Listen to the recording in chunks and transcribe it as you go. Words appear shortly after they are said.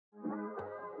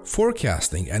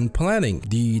forecasting and planning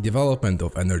the development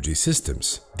of energy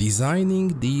systems,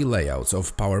 designing the layouts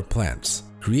of power plants,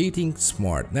 creating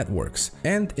smart networks,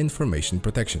 and information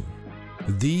protection.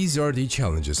 These are the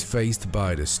challenges faced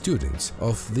by the students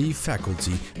of the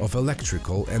Faculty of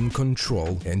Electrical and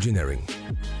Control Engineering.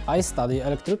 I study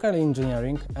electrical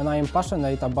engineering and I am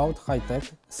passionate about high-tech,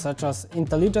 such as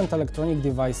intelligent electronic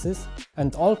devices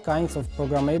and all kinds of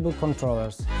programmable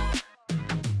controllers.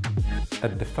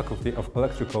 At the Faculty of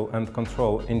Electrical and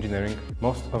Control Engineering,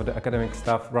 most of the academic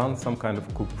staff run some kind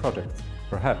of cool projects.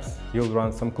 Perhaps you'll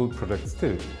run some cool projects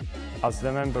too. As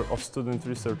the member of Student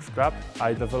Research Club,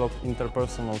 I developed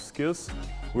interpersonal skills.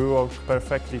 We work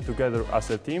perfectly together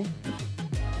as a team.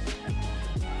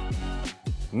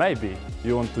 Maybe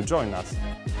you want to join us.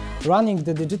 Running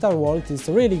the digital world is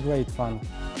really great fun.